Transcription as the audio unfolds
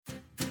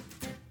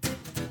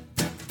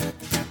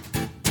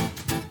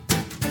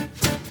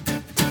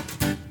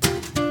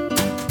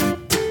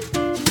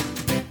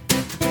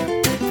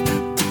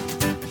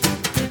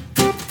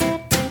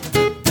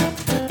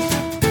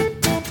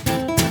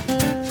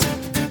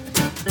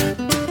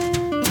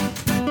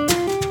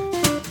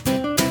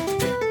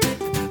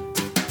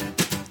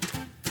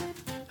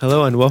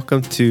Hello and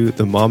welcome to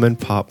the Mom and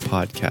Pop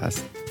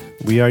podcast.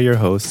 We are your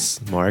hosts,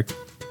 Mark,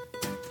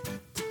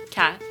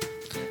 Kat,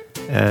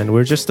 and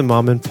we're just a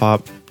mom and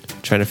pop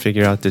trying to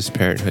figure out this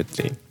parenthood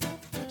thing.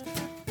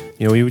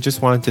 We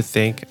just wanted to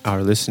thank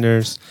our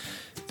listeners.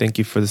 Thank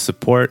you for the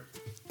support.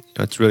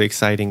 It's really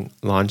exciting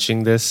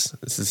launching this.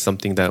 This is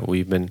something that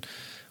we've been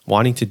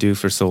wanting to do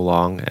for so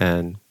long,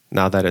 and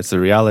now that it's a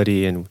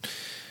reality, and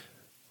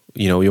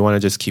we want to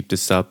just keep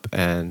this up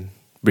and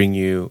bring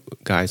you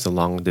guys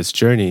along this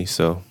journey.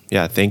 So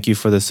yeah, thank you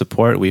for the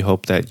support. We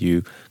hope that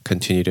you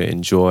continue to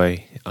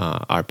enjoy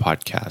our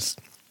podcast.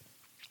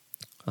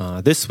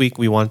 This week,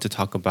 we want to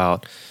talk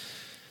about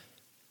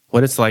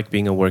what it's like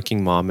being a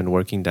working mom and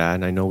working dad.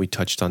 And I know we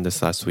touched on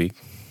this last week,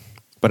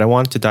 but I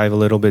want to dive a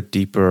little bit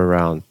deeper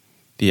around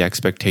the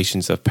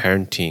expectations of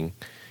parenting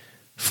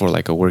for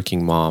like a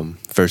working mom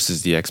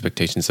versus the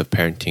expectations of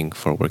parenting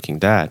for a working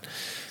dad,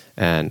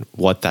 and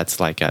what that's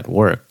like at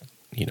work.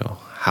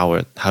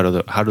 How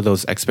do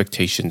those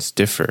expectations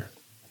differ,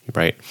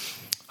 right?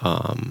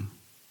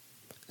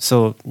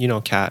 So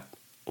Kat,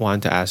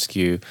 wanted to ask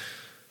you,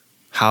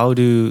 how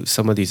do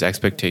some of these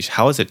expectations,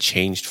 how has it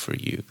changed for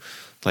you?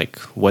 Like,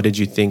 what did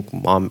you think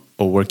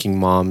a working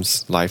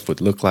mom's life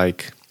would look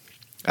like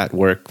at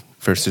work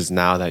versus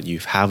now that you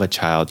have a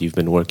child, you've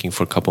been working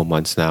for a couple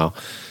months now?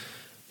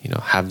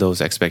 Have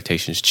those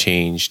expectations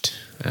changed?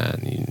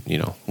 And,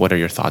 what are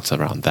your thoughts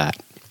around that?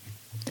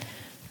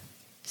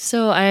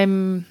 So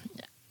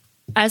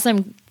as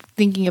I'm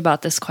thinking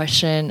about this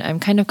question, I'm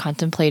kind of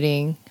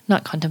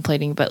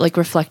but like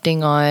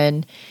reflecting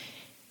on,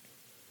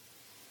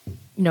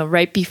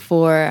 right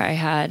before I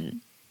had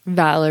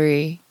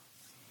Valerie.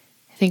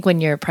 I think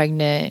when you're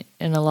pregnant,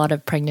 and a lot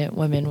of pregnant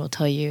women will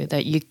tell you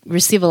that you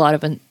receive a lot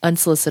of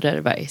unsolicited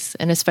advice,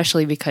 and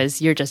especially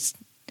because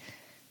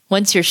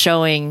once you're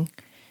showing,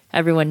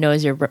 everyone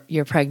knows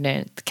you're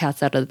pregnant. The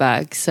cat's out of the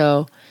bag.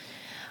 So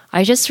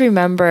I just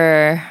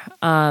remember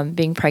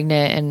being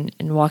pregnant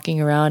and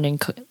walking around,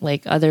 and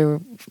like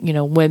other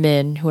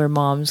women who are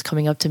moms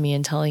coming up to me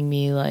and telling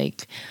me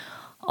like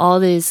all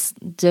these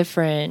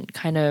different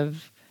kind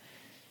of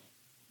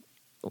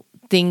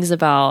things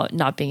about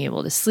not being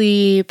able to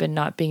sleep and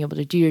not being able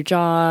to do your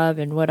job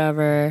and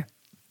whatever.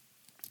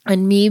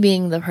 And me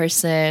being the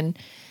person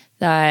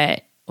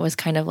that was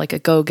kind of like a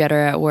go-getter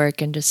at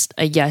work and just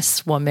a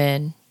yes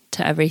woman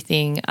to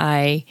everything,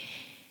 I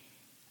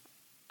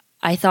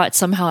thought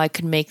somehow I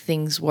could make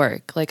things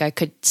work. Like I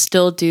could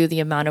still do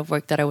the amount of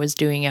work that I was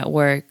doing at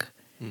work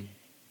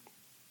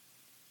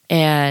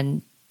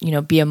and,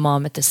 be a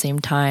mom at the same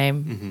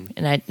time.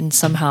 And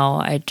somehow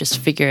I just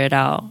figure it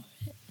out.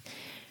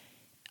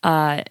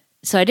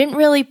 So I didn't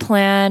really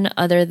plan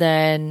other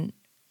than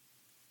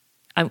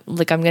I'm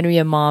going to be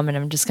a mom and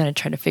I'm just going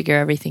to try to figure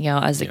everything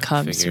out as it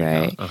comes,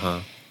 right?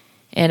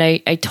 And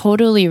I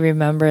totally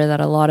remember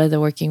that a lot of the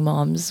working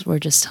moms were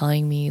just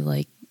telling me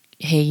like,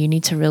 hey, you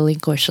need to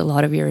relinquish a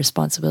lot of your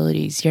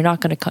responsibilities. You're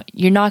not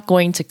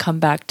going to come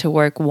back to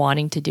work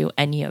wanting to do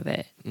any of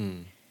it.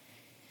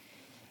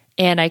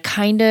 And I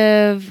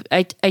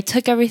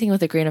took everything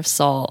with a grain of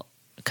salt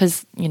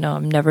because,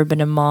 I've never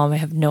been a mom. I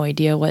have no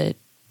idea what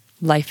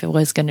life it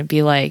was going to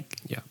be like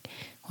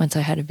once I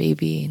had a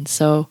baby. And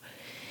so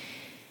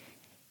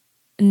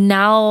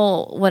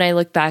now when I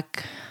look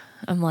back,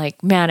 I'm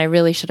like, man, I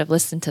really should have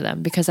listened to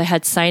them because I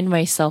had signed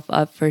myself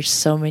up for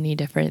so many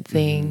different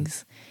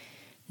things,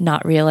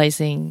 not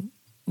realizing,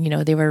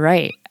 they were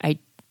right. I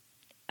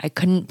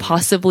couldn't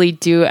possibly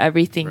do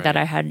everything that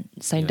I had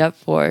signed up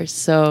for.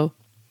 So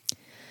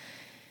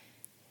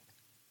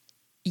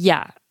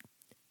yeah,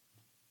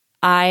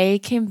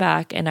 I came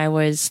back and I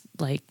was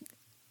like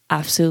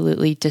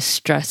absolutely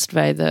distressed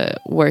by the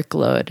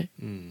workload.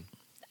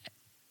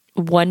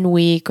 1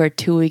 week or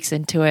 2 weeks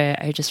into it,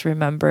 I just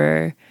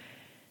remember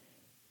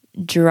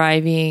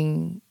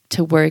driving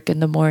to work in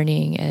the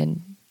morning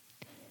and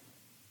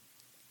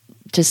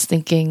just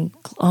thinking,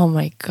 oh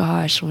my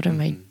gosh, what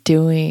am I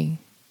doing?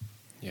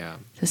 Yeah.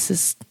 This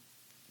is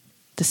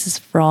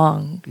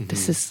wrong.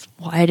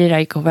 Why did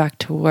I go back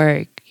to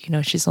work?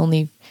 She's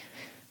only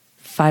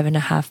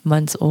 5.5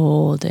 months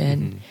old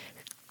and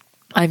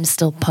I'm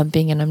still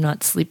pumping and I'm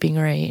not sleeping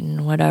right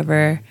and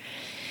whatever.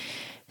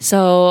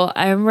 So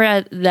I remember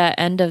at the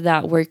end of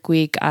that work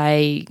week,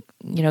 I,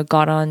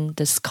 got on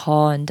this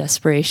call in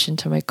desperation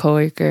to my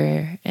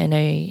coworker. And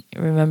I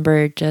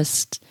remember it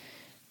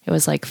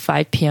was like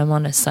 5 p.m.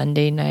 on a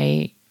Sunday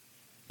night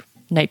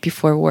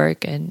before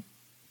work. And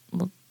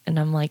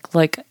I'm like,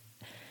 look,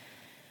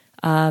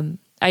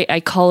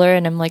 I call her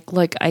and I'm like,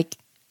 look, I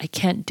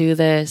can't do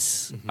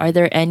this. Are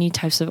there any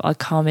types of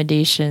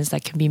accommodations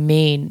that can be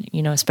made,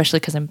 especially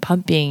because I'm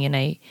pumping and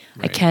I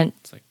can't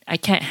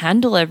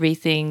handle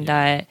everything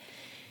that,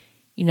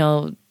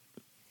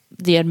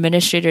 the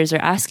administrators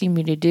are asking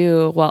me to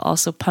do while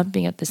also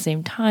pumping at the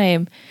same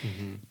time.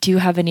 Do you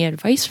have any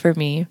advice for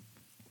me?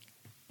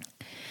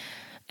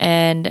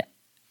 And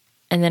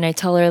then I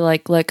tell her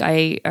like, look,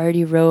 I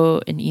already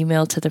wrote an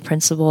email to the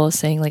principal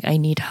saying like, I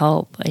need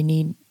help.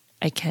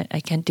 I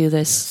can't do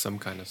this. Some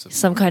kind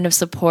of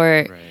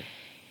support. Right.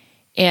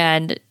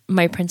 And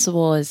my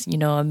principal is,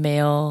 a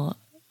male,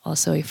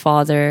 also a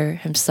father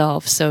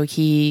himself. So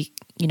he,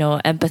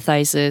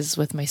 empathizes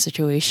with my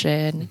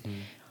situation.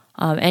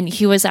 And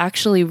he was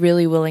actually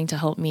really willing to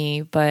help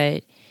me,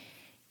 but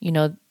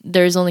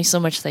there's only so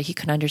much that he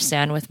can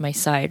understand with my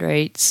side,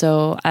 right?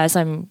 So as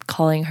I'm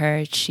calling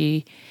her,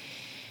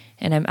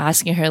 and I'm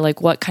asking her,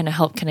 like, what kind of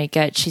help can I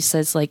get? She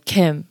says, like,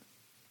 Kim,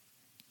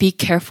 be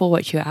careful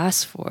what you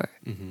ask for.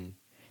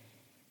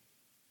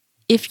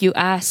 If you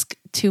ask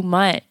too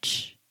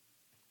much,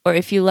 or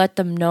if you let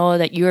them know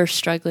that you're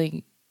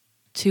struggling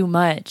too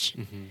much,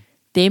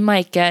 they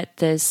might get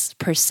this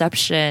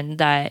perception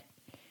that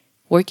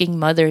working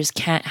mothers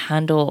can't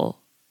handle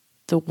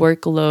the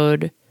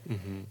workload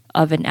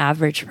of an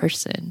average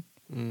person.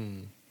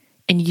 And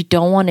you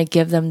don't want to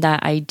give them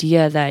that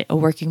idea that a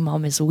working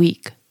mom is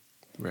weak.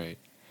 Right.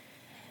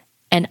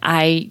 And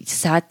I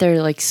sat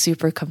there like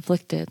super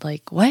conflicted,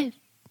 like, what?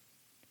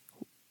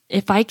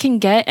 If I can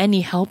get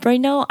any help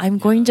right now, I'm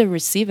going to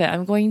receive it.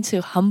 I'm going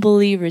to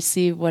humbly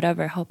receive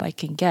whatever help I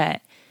can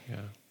get.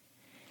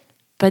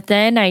 But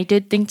then I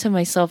did think to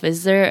myself,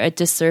 is there a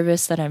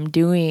disservice that I'm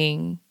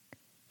doing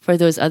for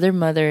those other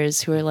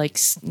mothers who are like,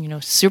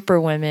 super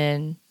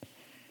women,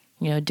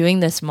 doing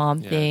this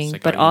mom thing,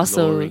 like, but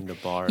also lowering the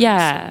bar in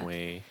some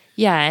way?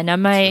 And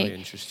am I really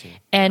interesting.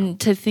 And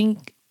to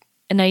think,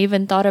 and I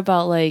even thought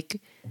about, like,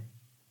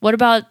 what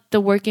about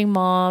the working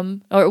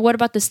mom, or what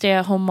about the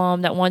stay-at-home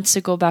mom that wants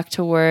to go back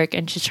to work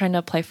and she's trying to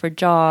apply for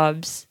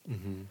jobs?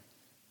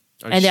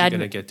 Is she going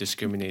to get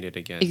discriminated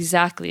against?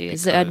 Exactly.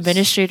 Is the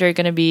administrator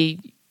going to be,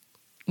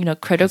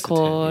 critical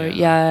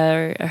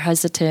or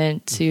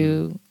hesitant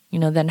to,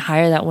 then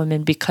hire that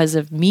woman because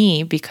of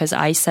me, because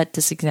I set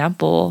this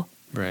example?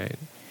 Right.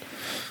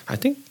 I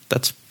think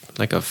that's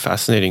like a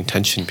fascinating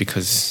tension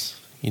because,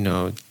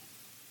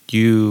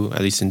 you,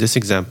 at least in this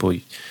example,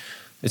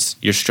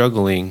 you're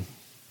struggling,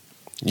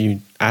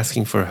 you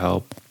asking for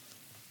help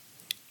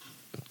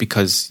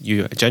because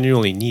you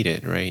genuinely need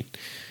it, right?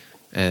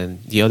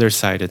 And the other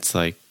side, it's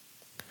like,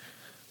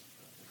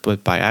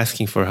 but by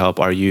asking for help,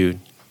 are you,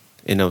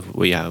 in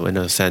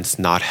a sense,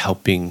 not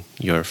helping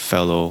your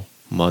fellow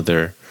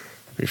mother,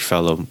 your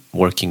fellow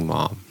working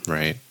mom,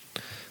 right?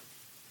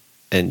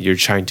 And you're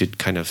trying to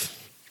kind of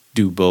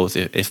do both,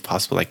 if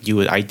possible. Like you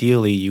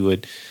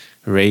would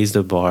raise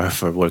the bar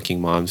for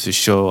working moms to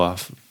show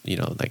off,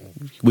 like,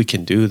 we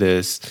can do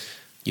this.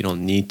 You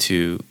don't need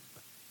to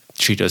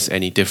treat us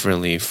any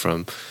differently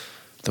from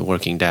the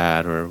working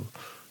dad or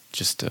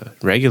just a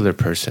regular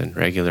person,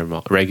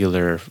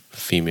 regular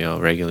female,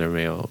 regular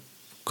male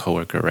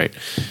coworker, right?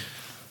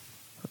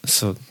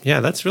 So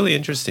that's really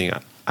interesting.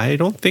 I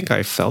don't think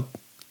I felt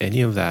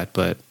any of that,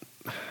 but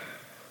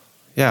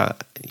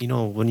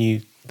when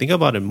you think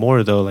about it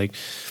more, though, like,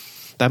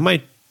 that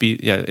might be,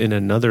 in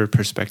another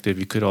perspective,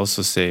 you could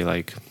also say,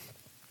 like,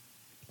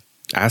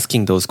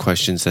 asking those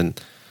questions and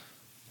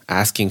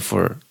asking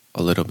for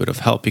a little bit of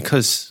help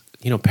because,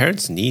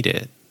 parents need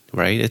it,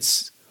 right?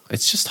 It's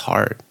just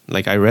hard.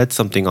 Like, I read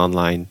something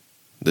online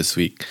this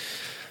week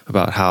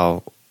about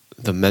how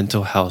the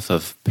mental health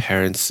of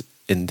parents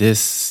in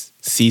this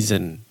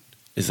season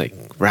is, like,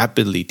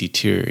 rapidly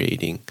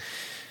deteriorating.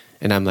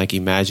 And I'm, like,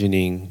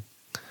 imagining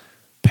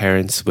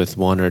parents with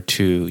 1 or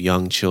 2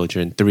 young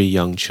children, 3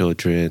 young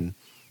children,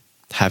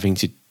 having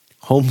to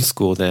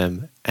homeschool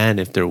them. And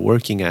if they're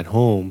working at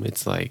home,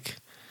 it's like,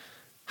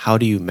 how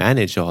do you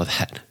manage all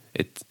that?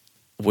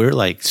 We're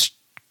like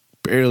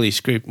barely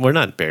scraping. We're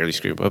not barely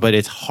scraping, but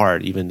it's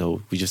hard, even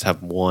though we just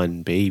have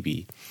 1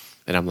 baby.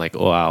 And I'm like,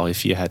 oh, wow,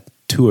 if you had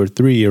 2 or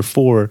 3 or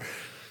 4,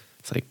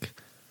 it's like,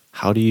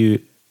 how do you,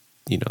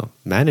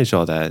 manage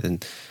all that?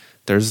 And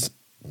there's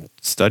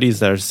studies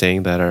that are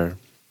saying that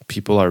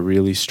people are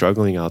really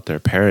struggling out there,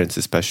 parents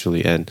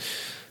especially, and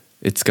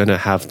it's gonna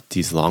have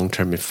these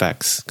long-term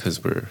effects because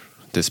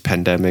this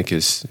pandemic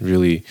is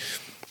really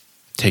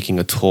taking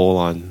a toll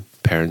on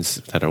parents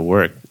that are at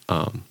work.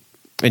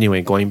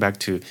 Anyway, going back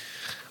to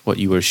what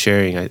you were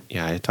sharing,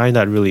 I find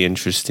that really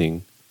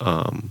interesting.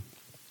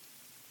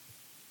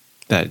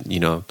 That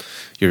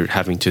you're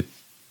having to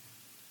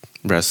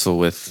wrestle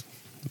with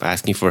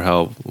asking for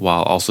help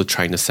while also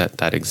trying to set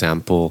that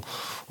example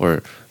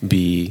or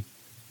be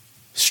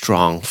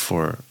strong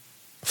for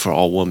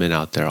all women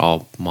out there,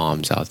 all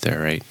moms out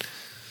there, right?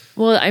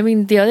 Well, I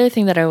mean, the other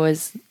thing that I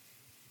was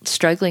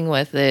struggling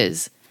with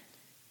is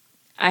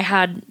I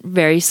had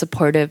very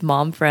supportive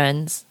mom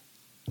friends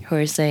who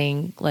are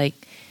saying, like,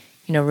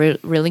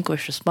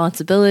 relinquish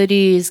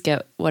responsibilities,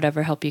 get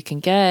whatever help you can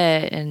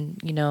get.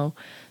 And,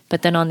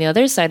 but then on the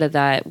other side of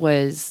that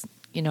was,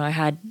 I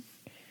had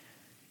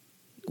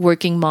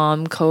working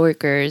mom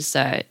coworkers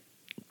that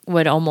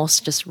would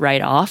almost just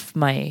write off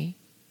my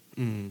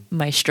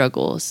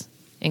struggles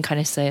and kind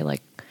of say,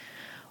 like,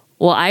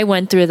 well, I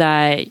went through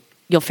that,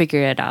 you'll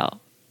figure it out.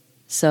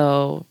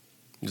 So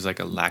there's like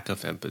a lack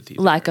of empathy.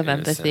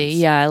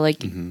 Yeah.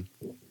 Like,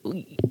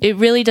 it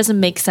really doesn't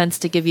make sense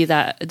to give you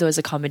those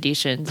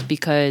accommodations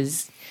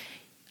because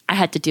I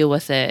had to deal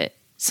with it.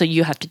 So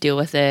you have to deal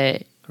with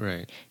it.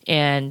 Right.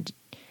 And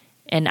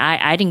And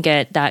I didn't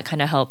get that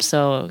kind of help.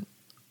 So,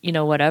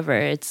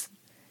 whatever.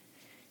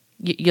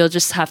 You'll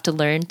just have to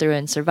learn through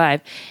and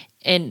survive.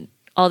 And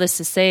all this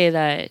to say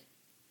that,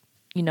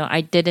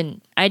 I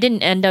didn't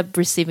end up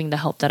receiving the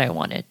help that I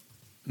wanted.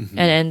 Mm-hmm.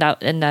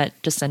 And that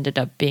just ended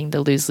up being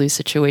the lose-lose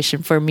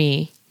situation for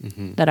me.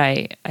 Mm-hmm. That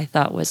I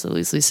thought was a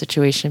lose-lose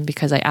situation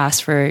because I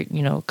asked for,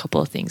 a couple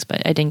of things,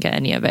 but I didn't get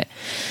any of it.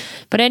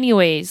 But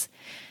anyways,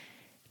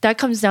 that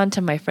comes down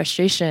to my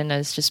frustration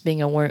as just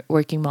being a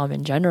working mom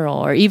in general,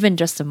 or even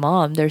just a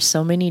mom. There's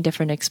so many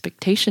different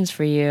expectations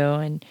for you,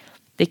 and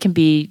they can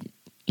be,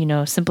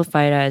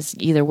 simplified as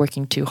either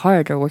working too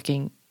hard or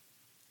working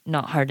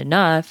not hard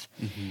enough.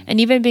 Mm-hmm.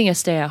 And even being a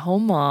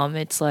stay-at-home mom,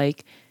 it's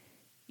like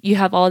you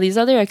have all these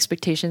other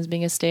expectations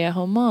being a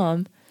stay-at-home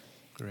mom,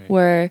 right,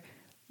 where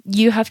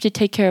you have to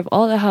take care of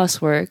all the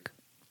housework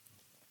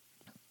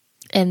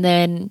and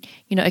then,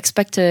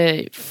 expect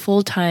to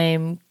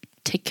full-time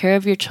take care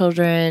of your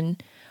children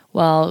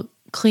while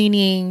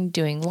cleaning,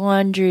 doing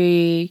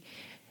laundry,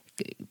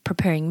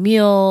 preparing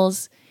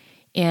meals.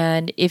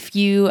 And if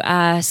you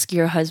ask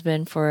your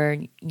husband for,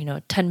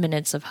 10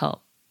 minutes of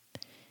help,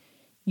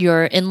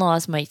 your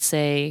in-laws might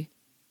say,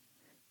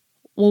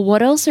 well,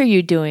 what else are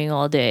you doing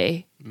all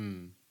day?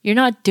 You're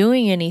not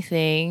doing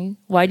anything.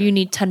 Why do you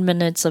need 10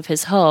 minutes of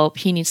his help?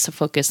 He needs to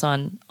focus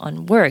on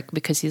work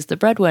because he's the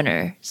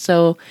breadwinner.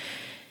 So,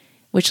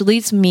 which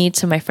leads me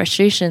to my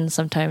frustration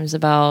sometimes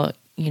about,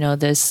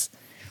 this,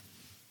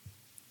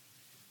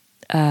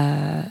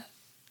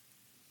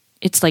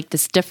 it's like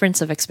this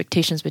difference of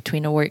expectations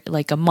between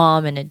a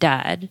mom and a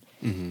dad.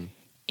 Mm-hmm.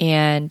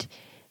 And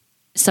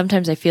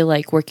sometimes I feel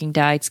like working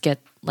dads get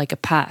like a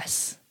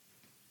pass,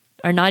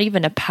 or not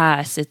even a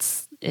pass.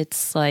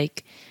 It's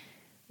like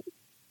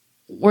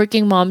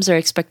working moms are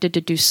expected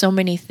to do so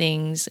many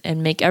things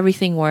and make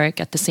everything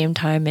work at the same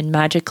time and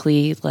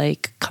magically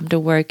like come to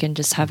work and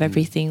just have mm-hmm.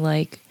 everything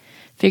like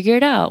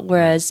figured out.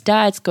 Whereas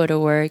dads go to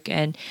work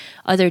and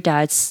other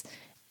dads,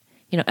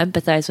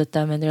 empathize with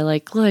them and they're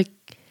like, look,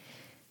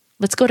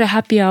 let's go to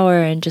happy hour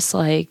and just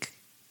like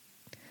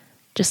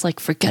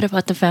forget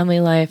about the family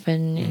life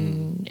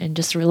and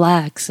just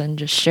relax and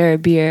just share a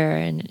beer.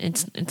 And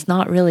it's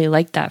not really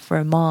like that for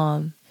a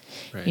mom.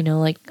 Right.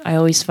 Like I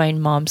always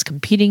find moms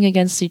competing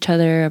against each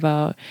other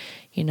about,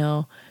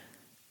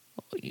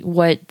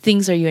 what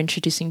things are you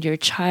introducing to your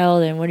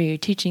child and what are you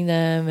teaching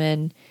them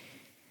and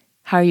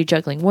how are you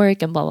juggling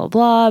work and blah, blah,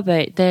 blah.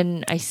 But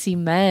then I see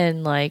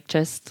men like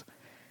just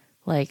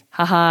like,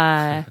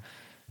 haha,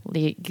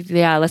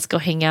 yeah, let's go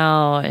hang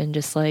out and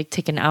just like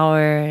take an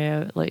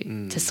hour like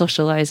to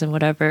socialize and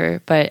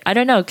whatever. But I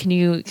don't know. Can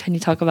you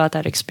talk about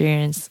that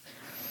experience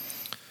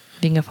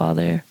being a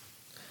father?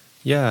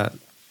 Yeah.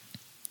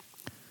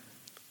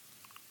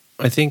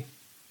 I think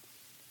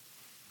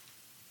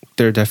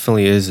there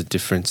definitely is a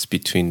difference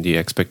between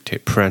the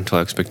parental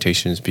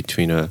expectations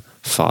between a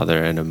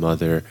father and a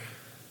mother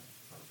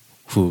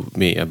who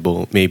may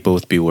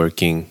both be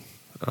working.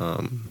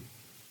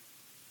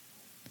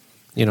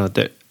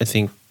 That I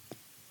think,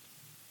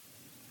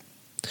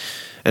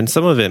 and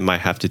some of it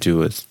might have to do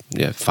with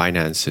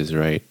finances,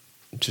 right?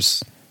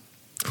 Just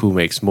who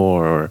makes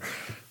more or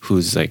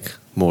who's like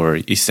more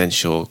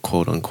essential,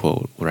 quote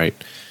unquote, right?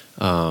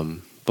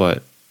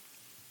 But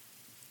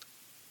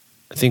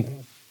I think,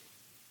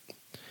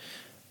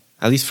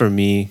 at least for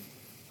me,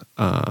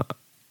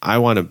 I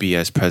want to be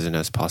as present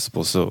as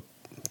possible. So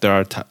there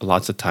are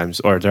lots of times,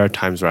 or there are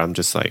times where I'm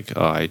just like,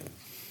 oh, I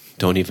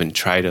don't even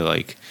try to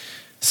like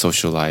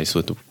socialize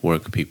with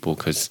work people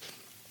because,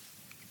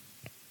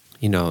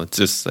 it's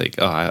just like,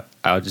 oh,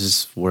 I'll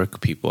just work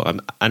people.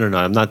 I don't know.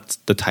 I'm not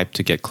the type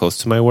to get close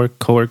to my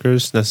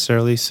coworkers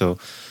necessarily. So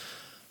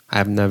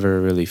I've never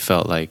really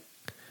felt like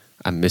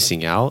I'm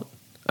missing out.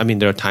 I mean,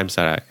 there are times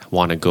that I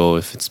want to go,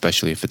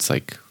 especially if it's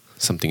like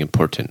something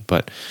important.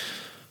 But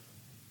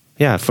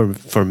yeah,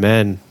 for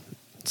men,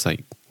 it's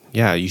like,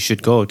 yeah, you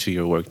should go to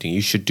your work thing.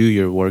 You should do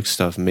your work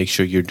stuff and make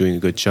sure you're doing a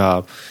good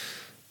job,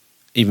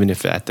 even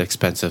if at the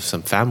expense of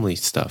some family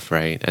stuff,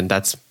 right? And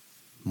that's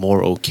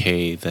more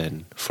okay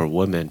than for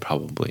women,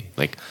 probably.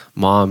 Like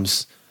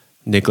moms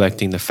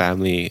neglecting the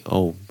family,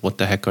 oh, what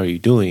the heck are you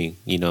doing?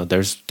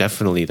 There's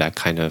definitely that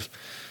kind of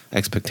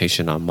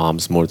expectation on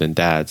moms more than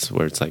dads,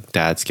 where it's like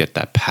dads get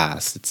that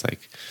pass. It's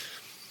like,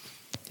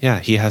 yeah,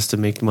 he has to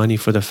make money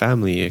for the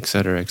family, et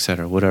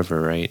cetera,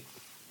 whatever, right?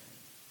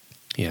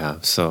 Yeah,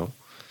 so.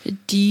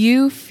 Do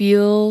you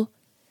feel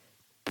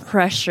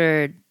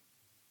pressured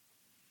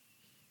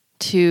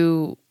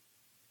to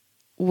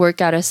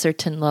work at a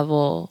certain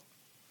level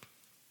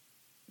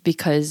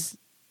because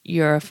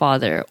you're a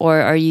father,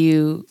 or are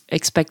you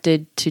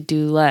expected to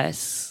do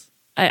less?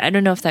 I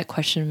don't know if that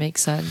question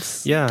makes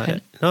sense. Yeah,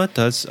 no, it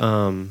does.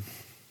 I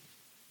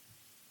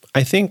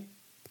think,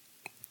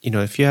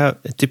 if you have,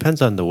 it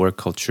depends on the work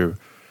culture,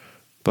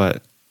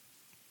 but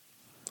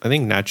I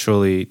think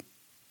naturally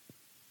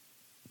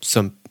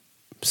some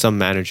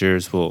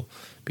managers will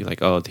be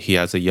like, oh, he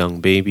has a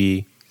young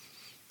baby,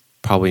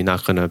 probably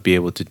not going to be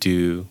able to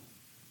do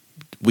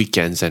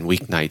weekends and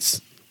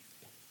weeknights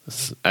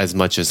as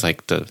much as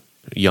like the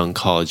young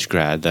college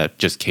grad that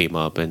just came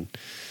up, and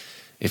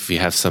if we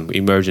have some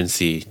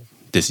emergency,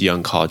 this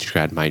young college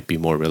grad might be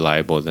more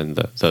reliable than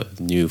the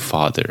new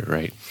father,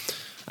 right?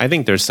 I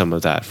think there's some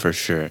of that for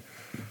sure.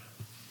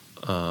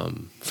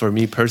 For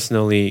me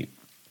personally,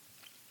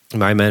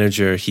 my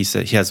manager, he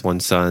said he has one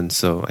son,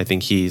 so I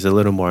think he's a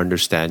little more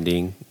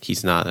understanding.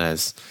 He's not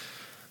as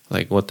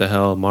like, what the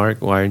hell,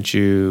 Mark? Why aren't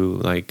you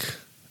like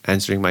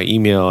answering my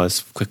email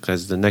as quick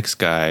as the next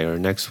guy or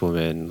next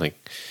woman? Like,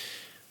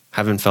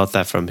 haven't felt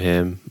that from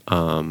him.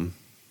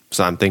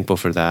 So I'm thankful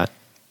for that.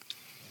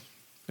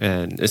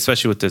 And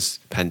especially with this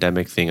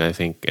pandemic thing, I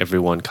think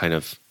everyone kind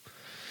of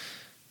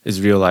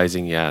is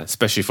realizing, yeah,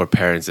 especially for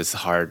parents, it's a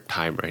hard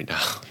time right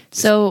now.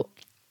 So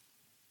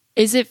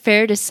is it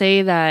fair to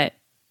say that,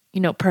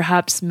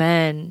 perhaps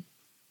men,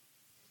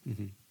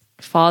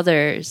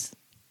 fathers,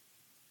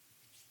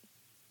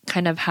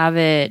 kind of have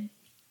it,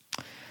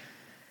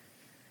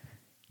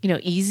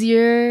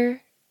 easier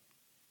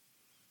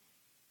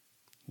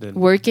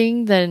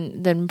working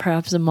than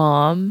perhaps a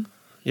mom?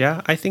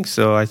 Yeah, I think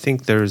so. I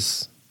think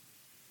there's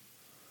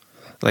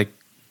like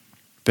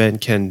Ben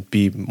can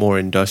be more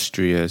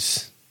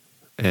industrious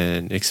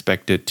and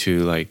expected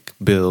to like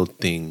build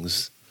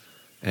things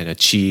and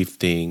achieve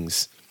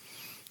things,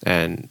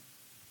 and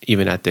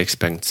even at the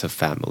expense of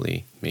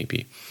family,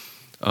 maybe.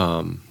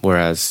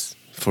 Whereas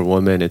for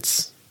women,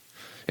 it's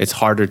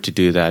harder to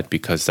do that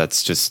because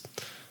that's just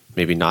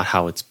maybe not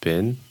how it's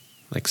been,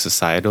 like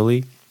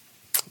societally.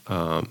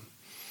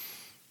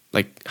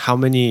 Like how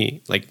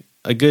many, like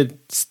a good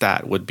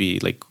stat would be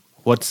like,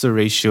 what's the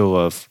ratio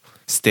of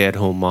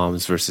stay-at-home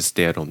moms versus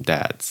stay-at-home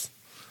dads?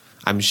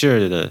 I'm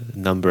sure the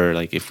number,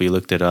 like if we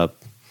looked it up,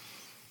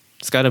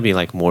 it's got to be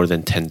like more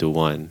than 10 to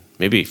 1,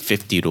 maybe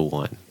 50 to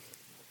 1.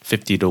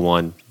 50 to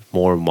 1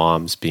 more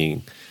moms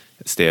being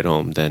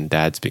stay-at-home than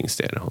dads being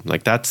stay-at-home.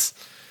 Like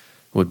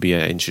would be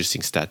an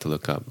interesting stat to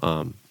look up.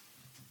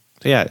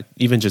 Yeah,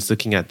 even just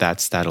looking at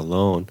that stat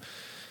alone,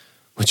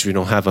 which we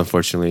don't have,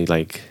 unfortunately,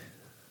 like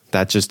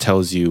that just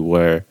tells you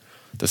where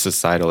the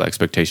societal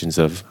expectations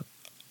of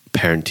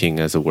parenting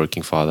as a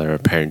working father or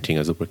parenting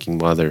as a working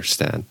mother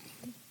stand.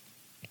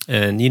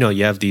 And,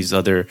 you have these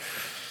other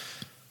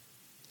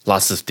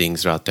lots of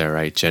things out there,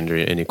 right? Gender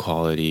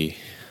inequality,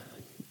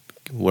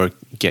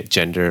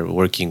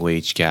 working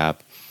wage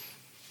gap.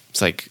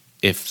 It's like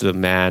if the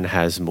man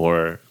has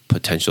more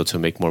potential to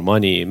make more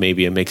money,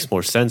 maybe it makes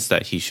more sense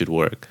that he should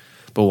work.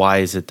 But why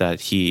is it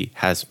that he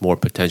has more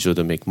potential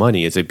to make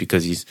money? Is it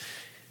because he's,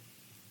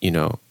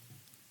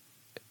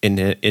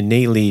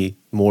 innately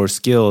more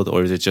skilled,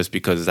 or is it just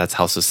because that's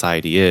how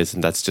society is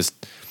and that's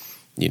just,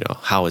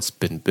 how it's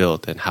been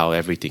built and how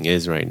everything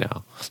is right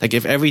now? Like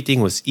if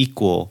everything was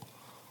equal,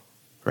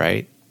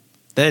 right,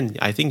 then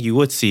I think you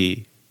would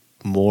see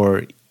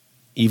more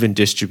even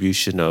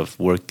distribution of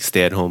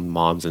stay-at-home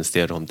moms and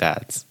stay-at-home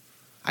dads.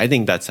 I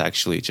think that's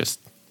actually just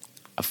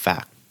a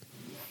fact.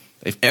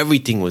 If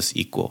everything was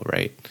equal,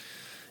 right?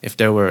 If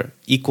there were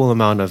equal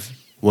amount of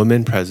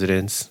women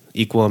presidents,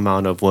 equal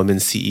amount of women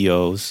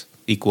CEOs,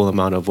 equal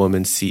amount of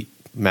women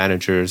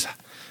managers,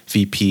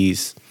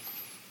 VPs,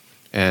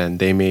 and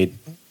they made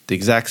the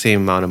exact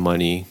same amount of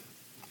money,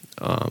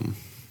 on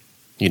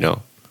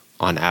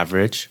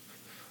average,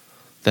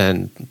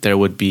 then there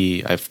would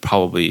be,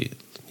 probably,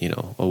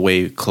 a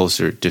way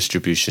closer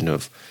distribution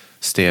of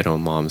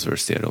stay-at-home moms or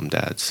stay-at-home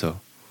dads. So,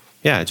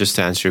 yeah, just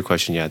to answer your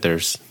question, yeah,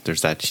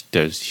 here's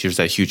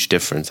that huge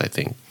difference, I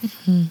think.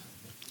 Mm-hmm.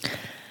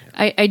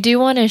 I do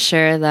want to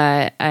share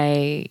that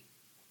I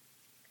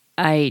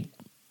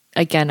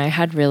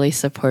had really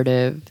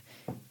supportive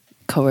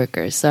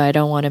coworkers, so I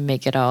don't want to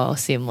make it all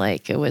seem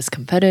like it was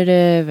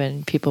competitive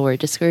and people were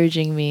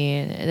discouraging me.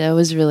 And that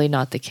was really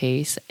not the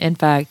case. In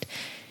fact,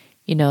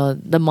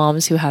 the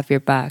moms who have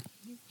your back,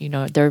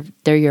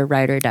 they're your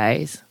ride or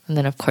dies. And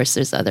then of course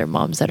there's other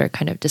moms that are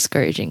kind of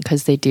discouraging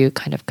because they do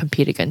kind of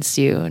compete against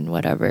you and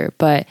whatever.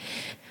 But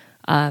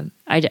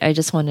I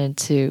just wanted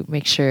to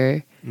make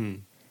sure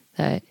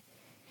that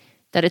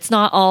it's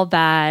not all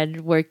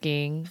bad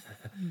working,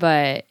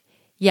 but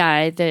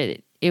yeah,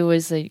 that it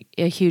was a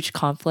huge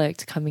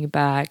conflict coming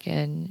back.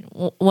 And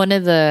one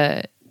of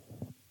the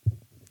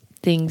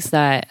things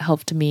that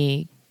helped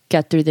me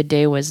get through the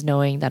day was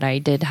knowing that I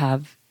did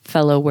have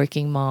fellow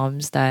working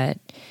moms that,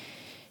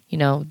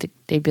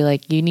 they'd be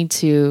like, you need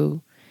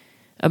to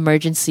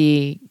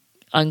emergency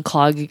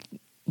unclog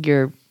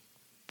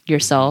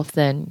yourself,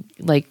 then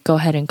like go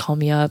ahead and call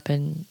me up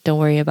and don't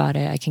worry about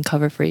it. I can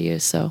cover for you.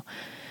 So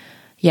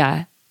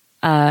yeah,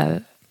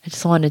 I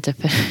just wanted to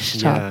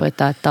finish off with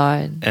that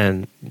thought.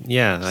 And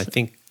yeah, I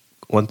think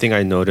one thing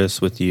I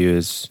noticed with you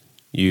is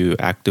you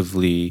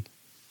actively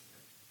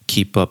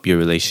keep up your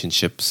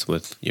relationships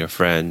with your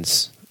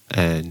friends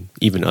and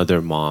even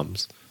other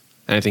moms.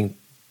 And I think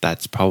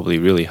that's probably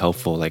really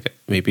helpful. Like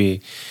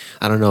maybe,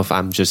 I don't know if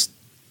I'm just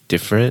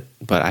different,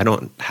 but I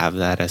don't have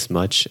that as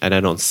much and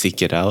I don't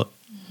seek it out.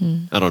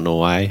 Mm-hmm. I don't know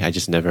why. I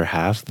just never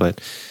have.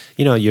 But,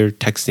 you're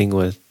texting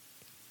with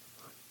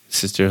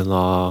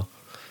sister-in-law,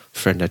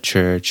 friend at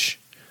church,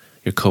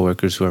 your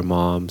coworkers who are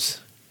moms,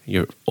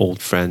 your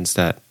old friends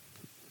that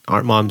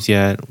aren't moms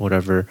yet,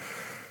 whatever.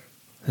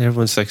 And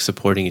everyone's like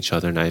supporting each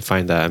other, and I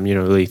find that I'm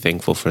really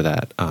thankful for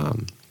that.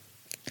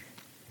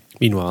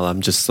 Meanwhile,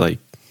 I'm just like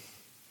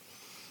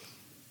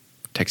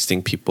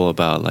texting people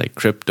about like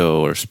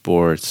crypto or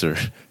sports, or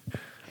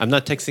I'm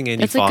not texting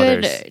any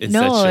fathers.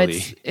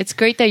 It's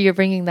great that you're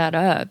bringing that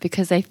up,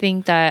 because I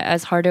think that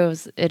as hard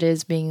as it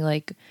is being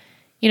like,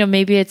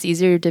 maybe it's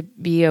easier to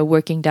be a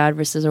working dad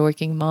versus a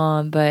working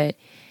mom, but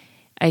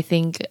I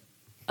think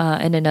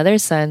in another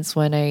sense,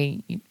 when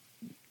I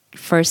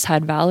first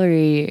had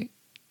Valerie,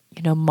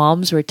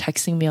 moms were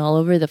texting me all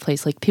over the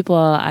place. Like people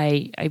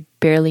I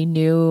barely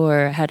knew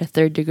or had a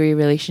third-degree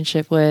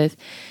relationship with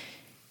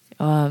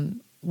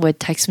would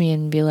text me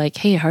and be like,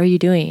 "Hey, how are you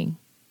doing?"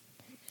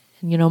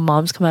 And,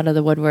 moms come out of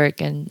the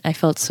woodwork, and I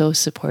felt so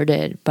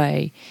supported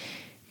by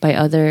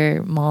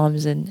other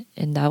moms, and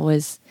that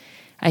was,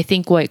 I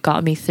think, what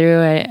got me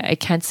through. I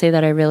can't say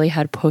that I really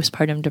had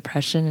postpartum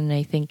depression, and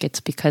I think it's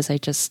because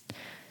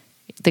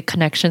the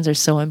connections are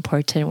so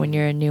important when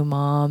you're a new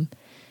mom.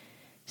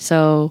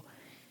 So,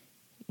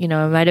 it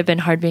might have been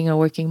hard being a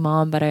working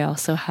mom, but I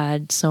also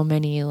had so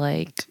many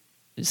like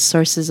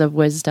sources of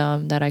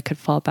wisdom that I could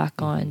fall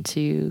back on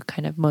to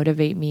kind of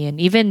motivate me.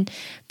 And even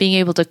being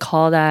able to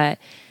call that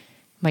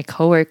my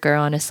coworker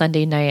on a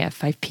Sunday night at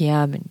 5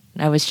 p.m. and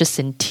I was just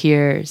in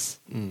tears.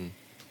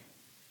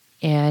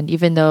 And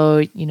even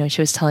though,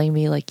 she was telling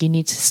me like, you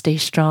need to stay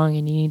strong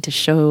and you need to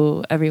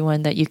show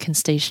everyone that you can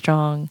stay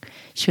strong,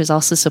 she was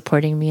also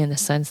supporting me in the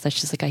sense that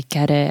she's like, I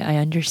get it. I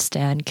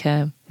understand,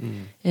 Kim.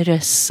 It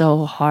is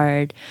so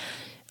hard.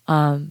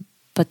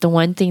 But the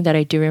one thing that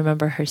I do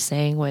remember her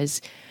saying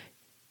was,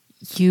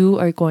 you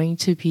are going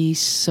to be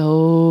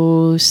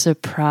so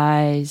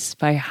surprised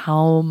by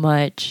how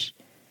much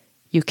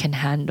you can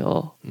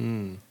handle.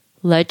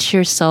 Let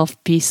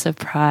yourself be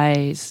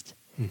surprised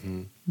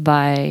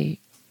by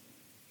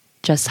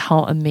just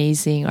how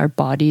amazing our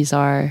bodies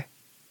are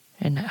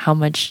and how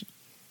much,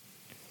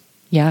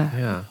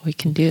 we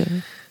can do.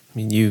 I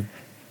mean, you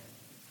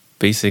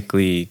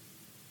basically,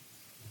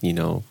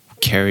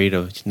 carried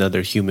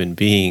another human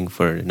being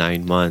for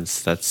 9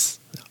 months. That's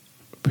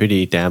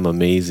pretty damn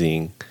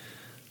amazing.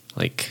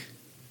 Like,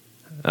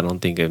 I don't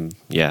think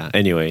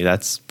anyway,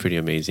 that's pretty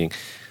amazing.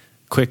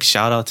 Quick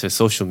shout out to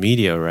social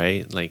media,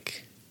 right?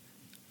 Like,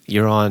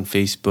 you're on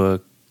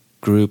Facebook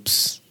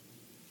groups,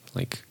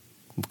 like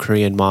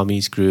Korean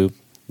Mommies group,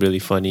 really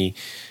funny.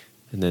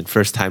 And then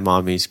First Time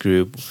Mommies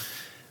group.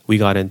 We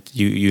got in,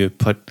 you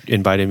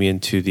invited me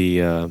into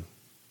the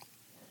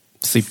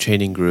sleep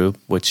training group,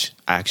 which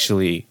I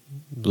actually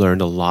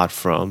learned a lot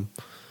from.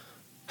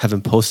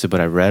 Haven't posted,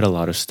 but I read a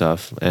lot of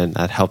stuff, and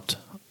that helped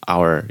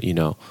our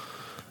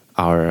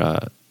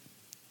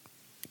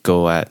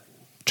go at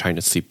trying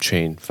to sleep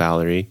train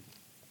Valerie.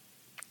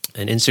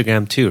 And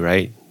Instagram too,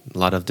 right? A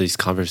lot of these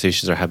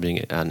conversations are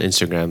happening on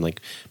Instagram.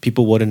 Like,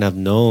 people wouldn't have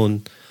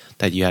known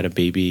that you had a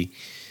baby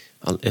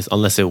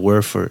unless it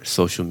were for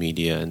social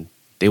media, and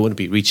they wouldn't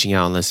be reaching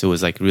out unless it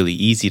was like really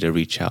easy to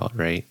reach out,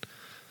 right?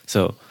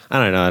 So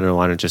I don't know. I don't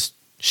want to just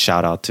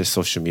shout out to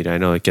social media. I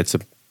know it gets a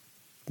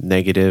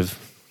negative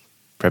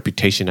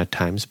reputation at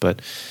times,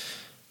 but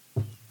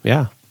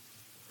yeah,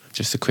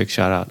 just a quick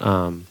shout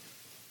out.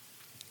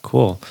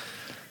 Cool.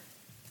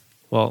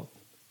 Well,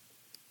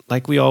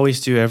 like we always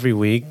do every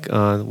week,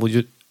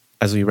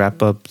 as we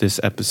wrap up this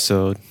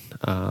episode,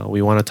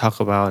 we want to talk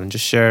about and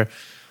just share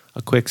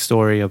a quick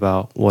story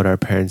about what our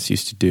parents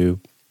used to do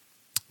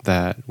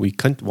that we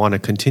want to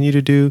continue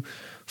to do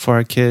for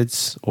our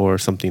kids, or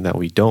something that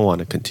we don't want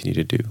to continue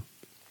to do.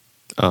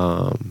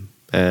 And,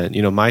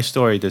 my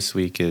story this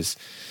week is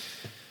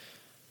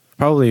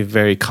probably a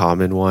very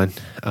common one,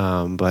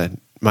 but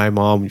my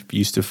mom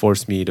used to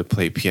force me to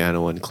play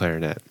piano and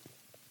clarinet.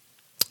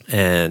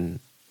 And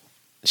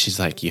she's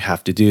like, you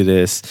have to do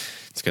this.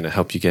 It's going to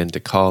help you get into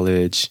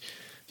college.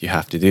 You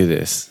have to do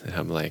this. And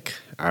I'm like,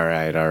 all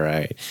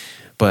right.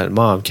 But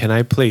Mom, can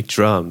I play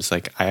drums?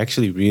 Like, I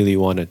actually really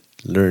want to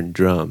learn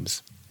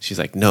drums. She's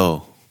like,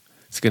 no,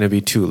 it's going to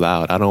be too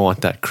loud. I don't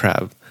want that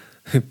crap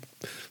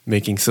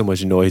making so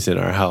much noise in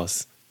our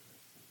house.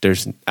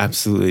 There's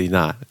absolutely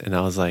not. And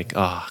I was like,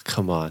 oh,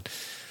 come on.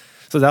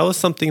 So that was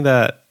something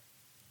that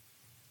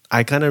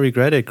I kind of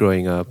regretted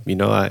growing up.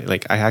 I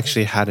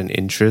actually had an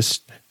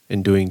interest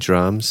in doing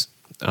drums,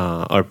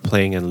 or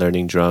playing and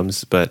learning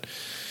drums, but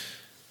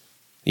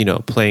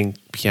playing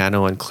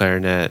piano and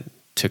clarinet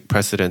took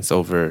precedence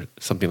over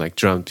something like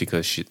drums,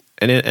 because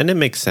it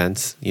makes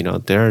sense.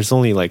 There's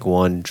only like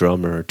one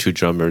drummer or two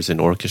drummers in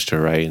orchestra,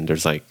 right? And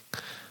there's like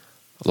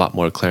a lot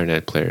more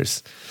clarinet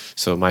players.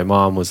 So my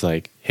mom was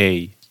like,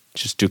 hey,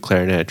 just do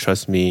clarinet.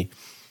 Trust me.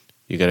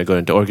 You got to go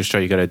into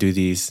orchestra. You got to do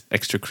these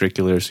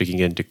extracurriculars so you can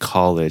get into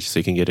college, so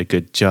you can get a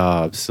good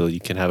job, so you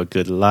can have a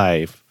good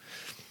life.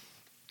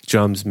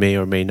 Drums may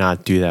or may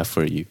not do that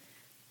for you.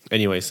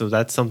 Anyway, so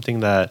that's something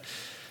that,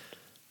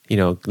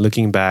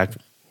 looking back,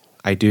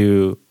 I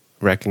do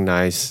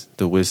recognize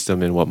the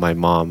wisdom in what my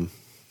mom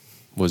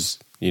was,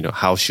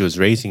 how she was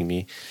raising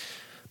me.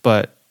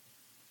 But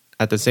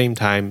at the same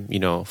time,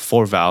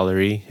 for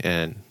Valerie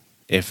and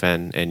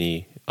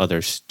any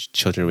other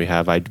children we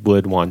have, I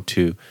would want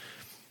to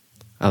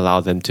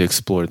allow them to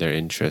explore their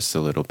interests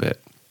a little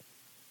bit.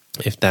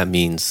 If that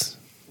means,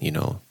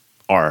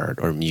 art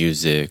or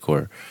music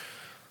or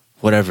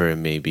whatever it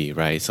may be,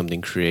 right?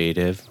 Something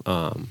creative.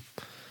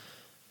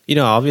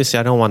 Obviously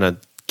I don't want to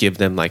give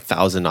them like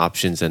 1,000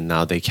 options and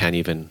now they can't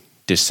even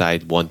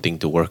decide one thing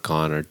to work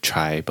on or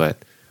try, but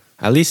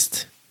at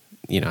least,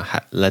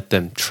 let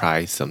them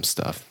try some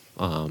stuff.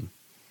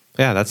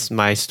 Yeah, that's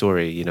my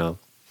story,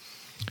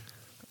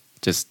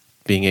 just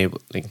being able,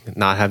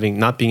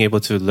 not being able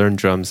to learn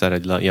drums at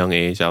a young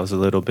age. I was a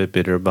little bit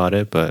bitter about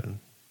it, but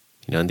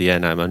in the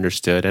end, I'm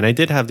understood. And I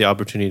did have the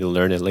opportunity to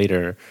learn it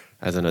later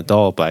as an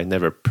adult, but I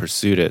never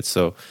pursued it.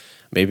 So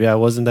maybe I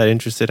wasn't that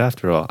interested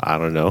after all. I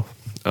don't know.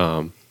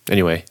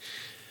 Anyway,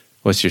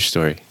 what's your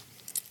story?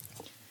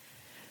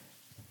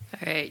 All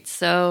right.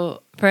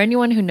 So for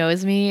anyone who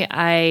knows me,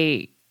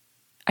 I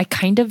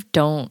kind of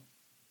don't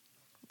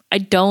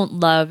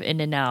love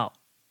In-N-Out.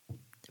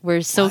 We're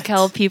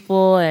SoCal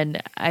people,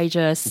 and I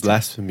just...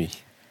 Blasphemy.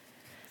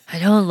 I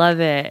don't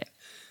love it.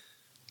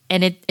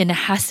 And it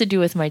has to do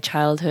with my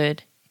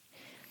childhood.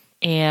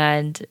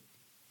 And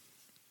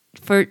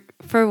for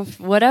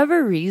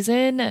whatever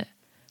reason,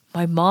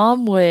 my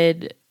mom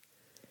would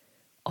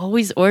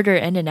always order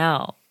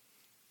In-N-Out.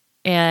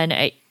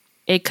 And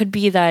it could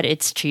be that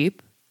it's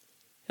cheap,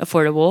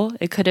 affordable.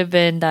 It could have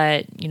been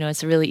that,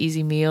 it's a really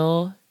easy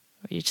meal.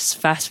 You just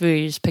fast food,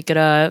 you just pick it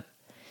up.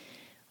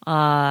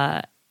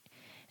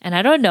 And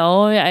I don't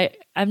know.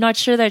 I'm not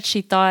sure that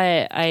she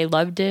thought I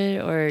loved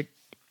it, or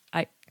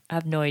I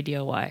have no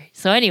idea why.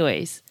 So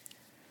anyways,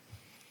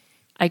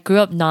 I grew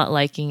up not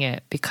liking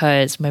it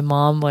because my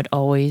mom would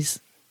always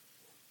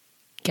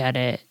get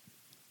it.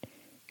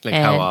 Like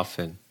how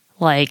often?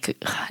 Like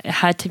it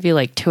had to be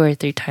like 2 or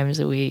 3 times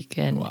a week.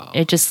 And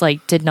It just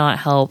like did not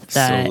help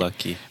that so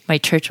lucky. My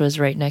church was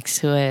right next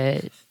to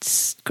it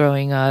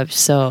growing up.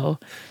 So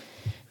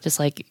just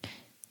like,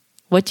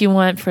 what do you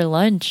want for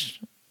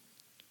lunch?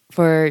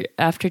 For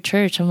after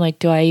church? I'm like,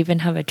 do I even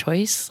have a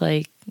choice?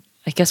 Like,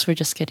 I guess we're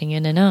just getting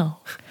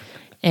In-N-Out.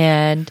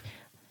 And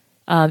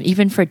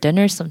even for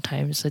dinner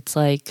sometimes, it's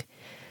like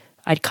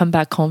I'd come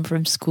back home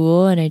from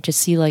school and I'd just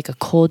see like a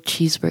cold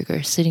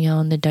cheeseburger sitting out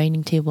on the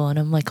dining table. And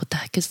I'm like, what the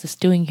heck is this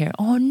doing here?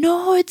 Oh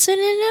no, it's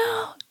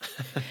In-N-Out.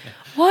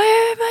 Why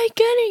am I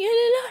getting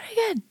In-N-Out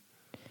again?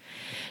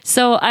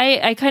 So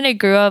I kind of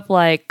grew up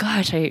like,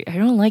 gosh, I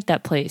don't like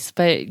that place.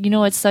 But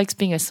what sucks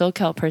being a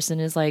SoCal person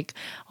is like,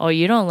 oh,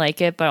 you don't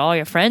like it, but all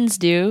your friends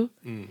do.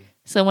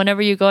 So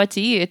whenever you go out to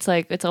eat, it's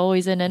like, it's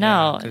always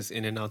In-N-Out. Because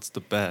In-N-Out's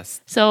the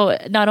best. So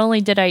not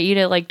only did I eat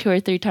it like 2 or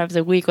 3 times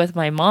a week with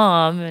my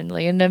mom, and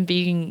like ended up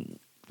being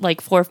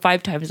like 4 or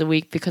 5 times a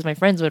week because my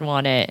friends would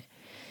want it.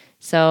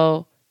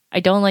 So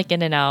I don't like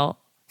In-N-Out.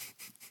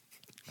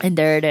 And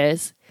there it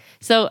is.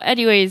 So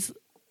anyways,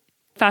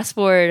 fast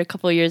forward a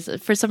couple of years.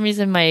 For some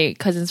reason, my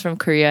cousins from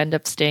Korea end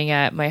up staying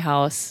at my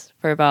house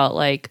for about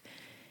like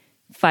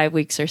 5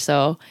 weeks or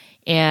so.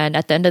 And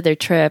at the end of their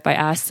trip, I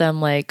asked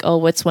them like, oh,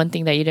 what's one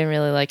thing that you didn't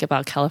really like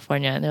about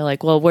California? And they're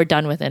like, well, we're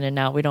done with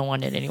In-N-Out. We don't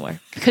want it anymore.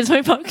 Because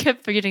my mom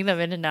kept getting them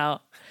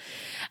In-N-Out.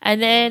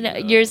 And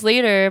then years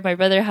later, my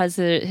brother has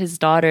his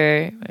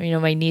daughter.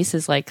 My niece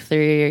is like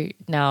 3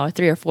 now,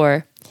 3 or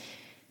 4.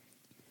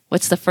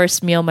 What's the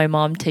first meal my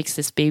mom takes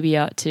this baby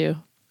out to?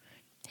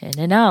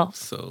 In-N-Out.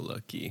 So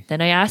lucky. Then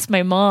I asked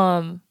my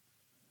mom,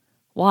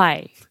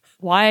 why?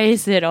 Why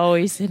is it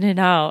always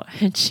In-N-Out?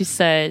 And she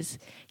says,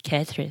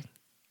 Catherine,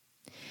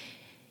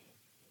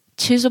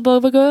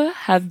 cheeseburger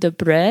have the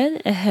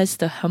bread, it has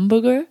the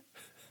hamburger,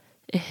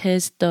 it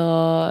has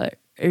the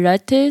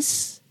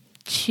lettuce,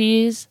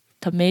 cheese,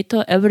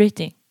 tomato,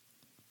 everything.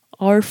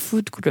 Our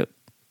food group.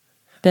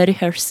 Very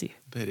healthy.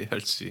 Very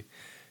healthy.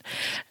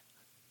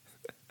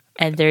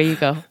 And there you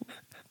go.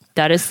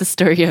 That is the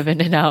story of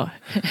In-N-Out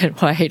and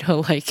why I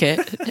don't like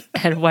it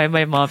and why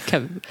my mom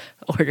kept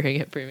ordering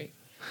it for me.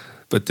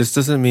 But this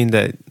doesn't mean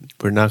that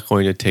we're not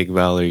going to take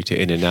Valerie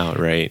to In-N-Out,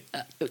 right?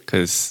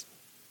 Because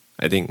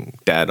I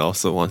think Dad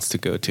also wants to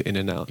go to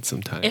In-N-Out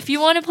sometimes. If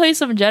you want to play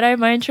some Jedi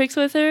mind tricks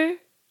with her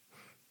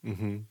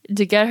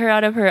to get her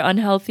out of her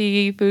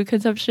unhealthy food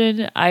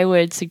consumption, I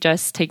would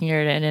suggest taking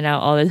her to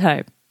In-N-Out all the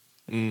time.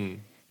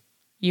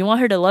 You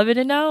want her to love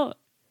In-N-Out?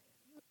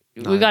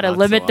 We got to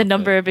limit the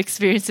number of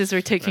experiences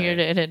we're taking her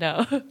to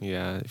In-N-Out.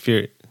 Yeah, if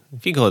you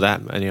go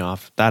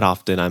that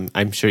often,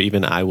 I'm sure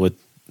even I would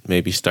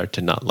maybe start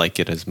to not like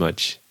it as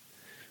much.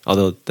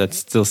 Although that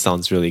still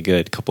sounds really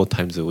good. A couple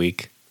times a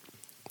week,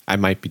 I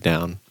might be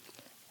down.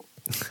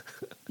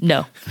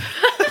 No.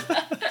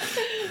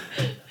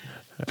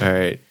 All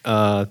right.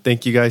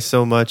 Thank you guys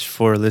so much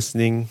for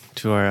listening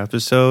to our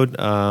episode.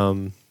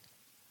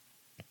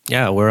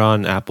 Yeah, we're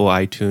on Apple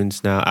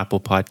iTunes now, Apple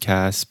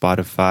Podcasts,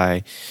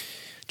 Spotify.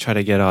 Try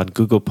to get on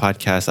Google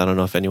Podcasts. I don't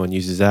know if anyone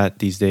uses that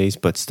these days,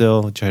 but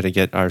still try to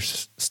get our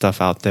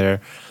stuff out there.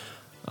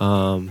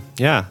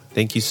 Yeah,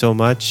 thank you so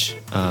much.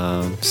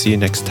 See you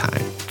next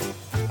time.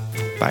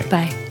 Bye.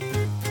 Bye.